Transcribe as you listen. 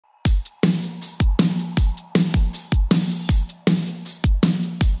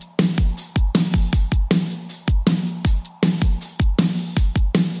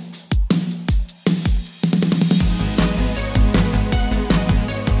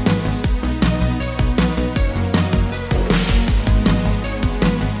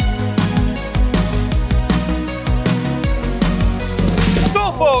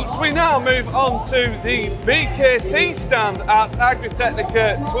move on to the BKT stand at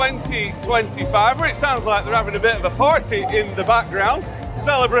AGRITECHNICA 2025, where it sounds like they're having a bit of a party in the background,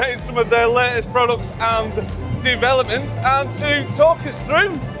 celebrating some of their latest products and developments. And to talk us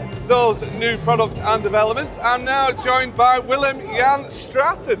through those new products and developments, I'm now joined by Willem Jan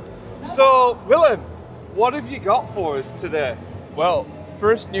Stratton. So, Willem, what have you got for us today? Well,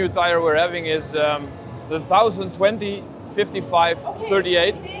 first new tire we're having is the 1020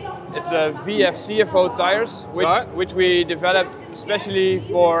 5538. It's a VF CFO tires, which we developed especially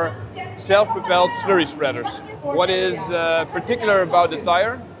for self-propelled slurry spreaders. What is particular about the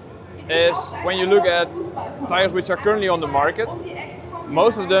tire is when you look at tires which are currently on the market,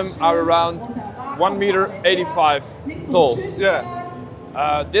 most of them are around 1.85 meters tall.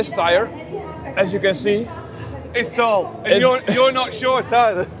 Yeah. This tire, as you can see, it's tall. And you're not short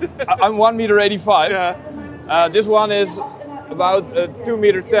either. I'm 1.85 meters. Yeah. This one is about 2.10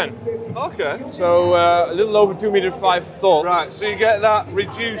 meters. Okay. So a little over 2.5 meters tall. Right, so you get that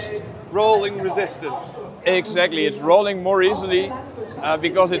reduced rolling resistance. Exactly, it's rolling more easily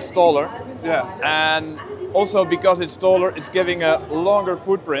because it's taller. Yeah. And also because it's taller, it's giving a longer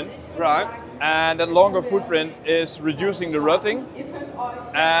footprint. Right. And that longer footprint is reducing the rutting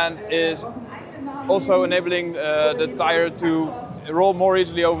and is also enabling the tire to roll more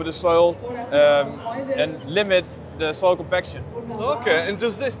easily over the soil and limit the soil compaction. Okay, and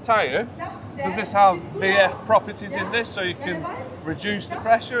does this tire, does this have VF properties in this so you can reduce the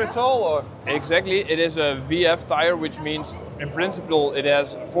pressure at all? Or? Exactly, it is a VF tire, which means in principle it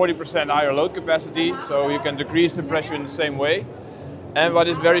has 40% higher load capacity, so you can decrease the pressure in the same way. And what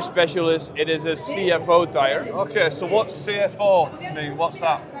is very special is it is a CFO tire. Okay, so what's CFO mean? What's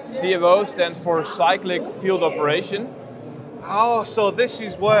that? CFO stands for cyclic field operation. Oh, so this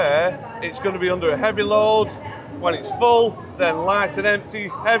is where it's going to be under a heavy load. When it's full, then light and empty,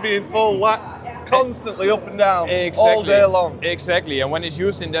 heavy and full, light, constantly up and down, all day long. Exactly, and when it's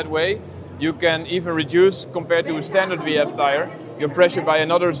used in that way, you can even reduce, compared to a standard VF tire, your pressure by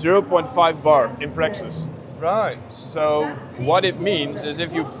another 0.5 bar in practice. Right. So what it means is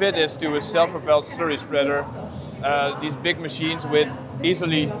if you fit this to a self-propelled slurry spreader, these big machines with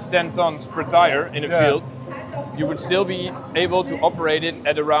easily 10 tons per tire in a field, you would still be able to operate it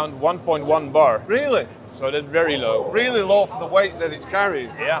at around 1.1 bar. Really? So that's very low. Really low for the weight that it's carrying.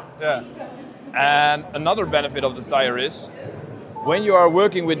 Yeah. Yeah. And another benefit of the tire is when you are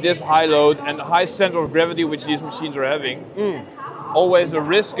working with this high load and the high center of gravity which these machines are having, always the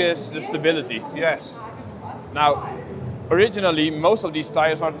risk is the stability. Yes. Now, originally most of these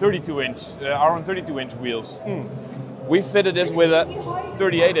tires are on 32-inch wheels. We fitted this with a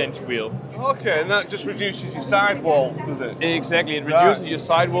 38-inch wheel. Okay, and that just reduces your sidewall, does it? Exactly, it reduces your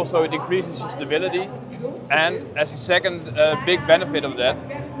sidewall, so it increases your stability. And as a second big benefit of that,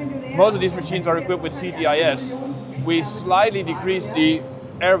 most of these machines are equipped with CTIS. We slightly decrease the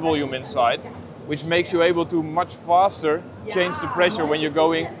air volume inside, which makes you able to much faster change the pressure when you're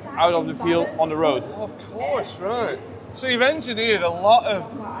going out of the field on the road. Of course, right. So you've engineered a lot of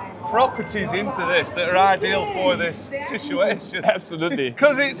properties into this that are ideal for this situation. Absolutely.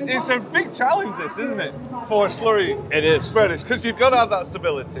 Because it's a big challenge, this, isn't it? For slurry spreaders, because you've got to have that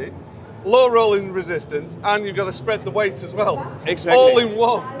stability, low rolling resistance, and you've got to spread the weight as well. Exactly. All in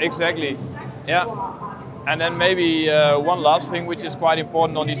one. Exactly. Yeah. And then maybe one last thing which is quite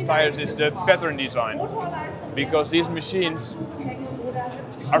important on these tires is the pattern design. Because these machines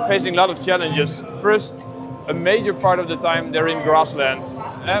are facing a lot of challenges. First, a major part of the time they're in grassland,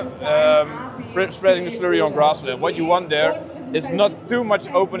 spreading the slurry on grassland. What you want there is not too much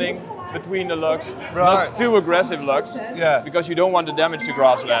opening between the lugs, not too aggressive lugs, because you don't want to damage the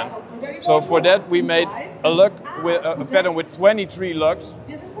grassland. So for that we made a pattern with 23 lugs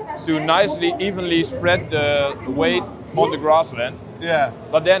to nicely, evenly spread the weight on the grassland. Yeah.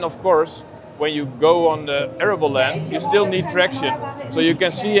 But then of course, when you go on the arable land, you still need traction. So you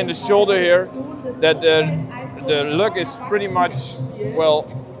can see in the shoulder here that the lug is pretty much, well,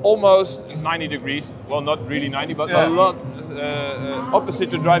 almost 90 degrees. Well, not really 90, but a lot opposite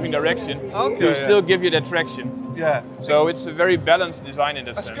the driving direction to still give you that traction. Yeah. So it's a very balanced design in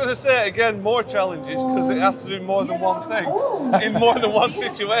that sense. I was going to say, again, more challenges because it has to do more than one thing in more than one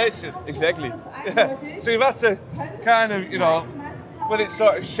situation. Exactly. Yeah. So you've had to kind of, you know, when it's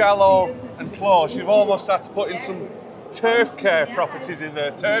sort of shallow and close, you've almost had to put in some turf care properties in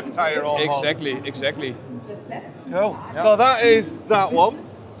there, turf tire almost. Exactly. Cool. Yeah. So that is that one.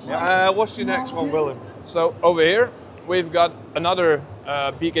 Yeah. What's your next one, Willem? So over here we've got another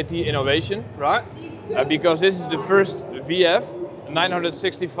BKT innovation, right? Because this is the first VF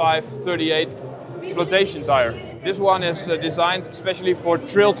 965/38 floatation tire. This one is designed especially for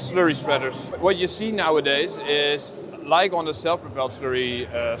trilled slurry spreaders. What you see nowadays is, like on the self-propelled slurry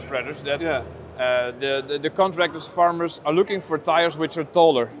spreaders, that the contractors, farmers are looking for tires which are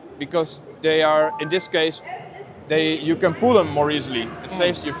taller, because they are, in this case, you can pull them more easily. It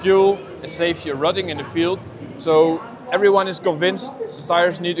saves you fuel, it saves you rutting in the field. So everyone is convinced the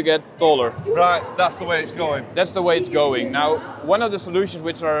tires need to get taller. Right, that's the way it's going. That's the way it's going. Now, one of the solutions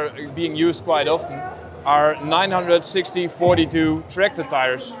which are being used quite often are 960/42 tractor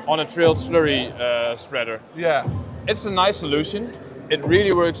tires on a trilled slurry spreader. Yeah. It's a nice solution. It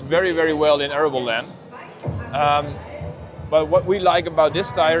really works very, very well in arable land. But what we like about this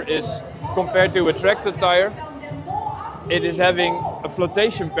tire is, compared to a tractor tire, it is having a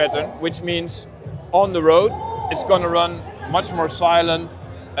flotation pattern, which means on the road it's going to run much more silent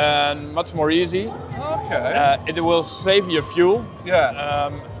and much more easy. Okay. It will save your fuel.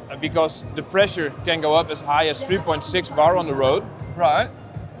 Yeah. Because the pressure can go up as high as 3.6 bar on the road. Right.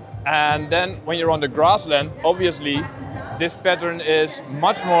 And then when you're on the grassland, obviously this pattern is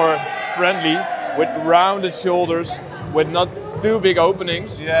much more friendly, with rounded shoulders, with not too big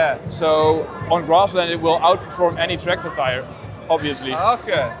openings. Yeah. So on grassland it will outperform any tractor tire, obviously.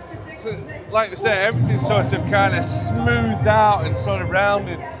 Okay. So, like we say, everything's sort of kind of smoothed out and sort of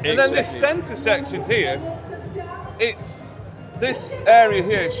rounded. Exactly. And then this centre section here, this area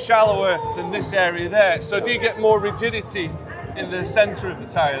here is shallower than this area there. So do you get more rigidity in the centre of the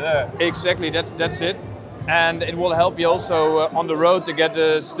tyre there? Exactly, that's it. And it will help you also on the road to get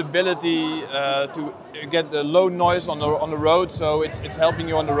the stability, to get the low noise on the road. So it's helping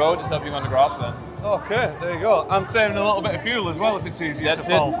you on the road, it's helping you on the grassland. Okay, there you go. And saving a little bit of fuel as well if it's easier to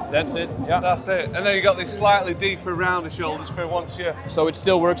pull. That's it, yeah. That's it. And then you got these slightly deeper, rounder shoulders for once you... So it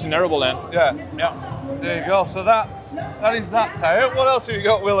still works in arable land. Yeah. Yeah. There you go. So that is that tyre. What else have you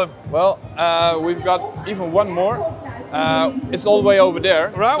got, Willem? Well, we've got even one more. It's all the way over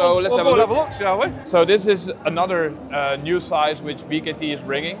there. Right, so let's we'll have a look, shall we? So this is another new size which BKT is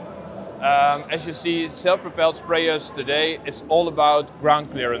bringing. As you see, self-propelled sprayers today, it's all about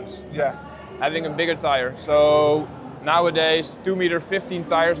ground clearance. Yeah. Having a bigger tire. So nowadays, 2.15 m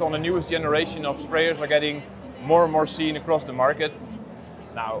tires on the newest generation of sprayers are getting more and more seen across the market.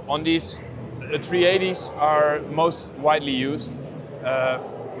 Now, on these, the 380s are most widely used.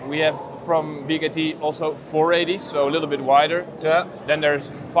 We have from BKT also 480s, so a little bit wider. Yeah. Then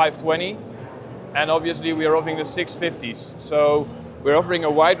there's 520, and obviously we are offering the 650s. So we're offering a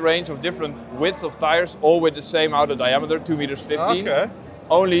wide range of different widths of tires, all with the same outer diameter, 2.15 m. Okay.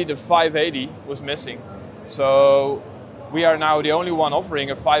 Only the 580 was missing. So we are now the only one offering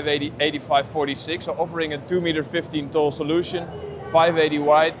a 580 85/46, so offering a 2.15 m tall solution, 580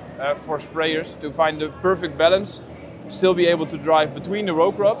 wide for sprayers to find the perfect balance. Still be able to drive between the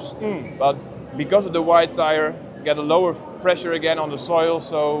row crops, but because of the wide tire, get a lower pressure again on the soil,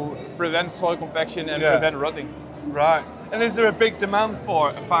 so prevent soil compaction and prevent rutting. Right. And is there a big demand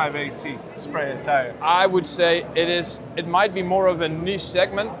for a 580 sprayer tyre? I would say it might be more of a niche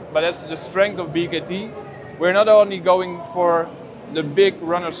segment, but that's the strength of BKT. We're not only going for the big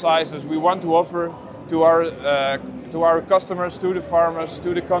runner sizes, we want to offer to our customers, to the farmers,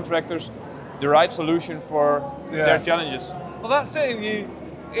 to the contractors, the right solution for their challenges. Well, that's it.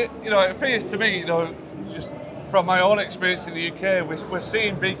 It appears to me, just from my own experience in the UK, we're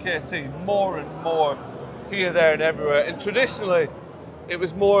seeing BKT more and more here, there, and everywhere. And traditionally, it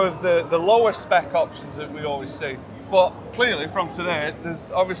was more of the lower spec options that we always see. But clearly, from today,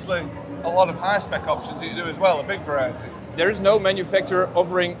 there's obviously a lot of high spec options that you do as well, a big variety. There is no manufacturer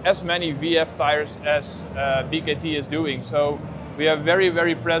offering as many VF tires as BKT is doing. So we are very,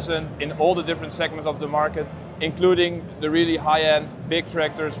 very present in all the different segments of the market, including the really high-end, big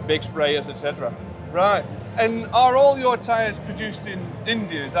tractors, big sprayers, etc. Right. And are all your tyres produced in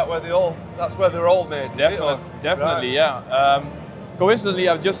India? Is that where that's where they're all made? Definitely, right. Yeah. Coincidentally,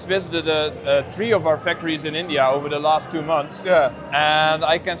 I've just visited 3 of our factories in India over the last 2 months. Yeah. And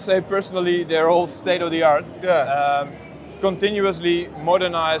I can say personally, they're all state-of-the-art. Yeah. Continuously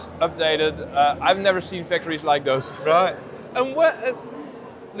modernized, updated. I've never seen factories like those. Right. And where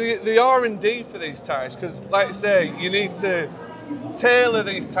the R&D for these tyres, because like I say, you need to tailor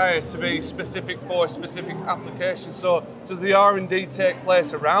these tyres to be specific for specific applications. So does the R&D take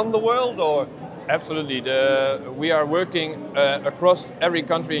place around the world, or? Absolutely. We are working across every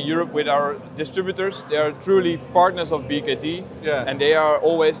country in Europe with our distributors. They are truly partners of BKT, and they are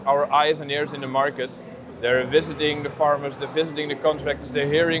always our eyes and ears in the market. They're visiting the farmers, they're visiting the contractors, they're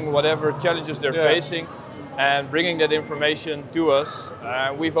hearing whatever challenges they're facing and bringing that information to us.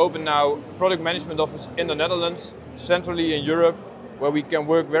 We've opened now a product management office in the Netherlands, centrally in Europe, where we can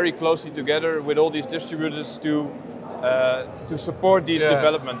work very closely together with all these distributors to support these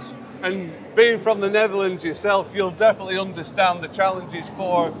developments. And being from the Netherlands yourself, you'll definitely understand the challenges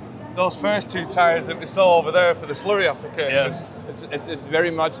for those first 2 tyres that we saw over there for the slurry application. Yes, it's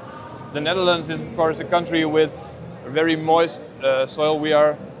very much, the Netherlands is of course a country with very moist soil.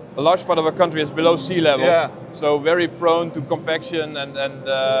 A large part of our country is below sea level, so very prone to compaction and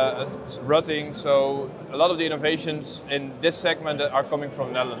rutting. So a lot of the innovations in this segment are coming from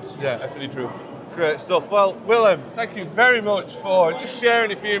the Netherlands. Yeah, absolutely true. Great stuff. Well, Willem, thank you very much for just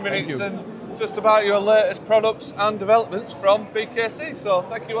sharing a few minutes and just about your latest products and developments from BKT. So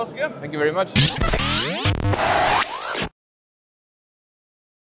thank you once again. Thank you very much.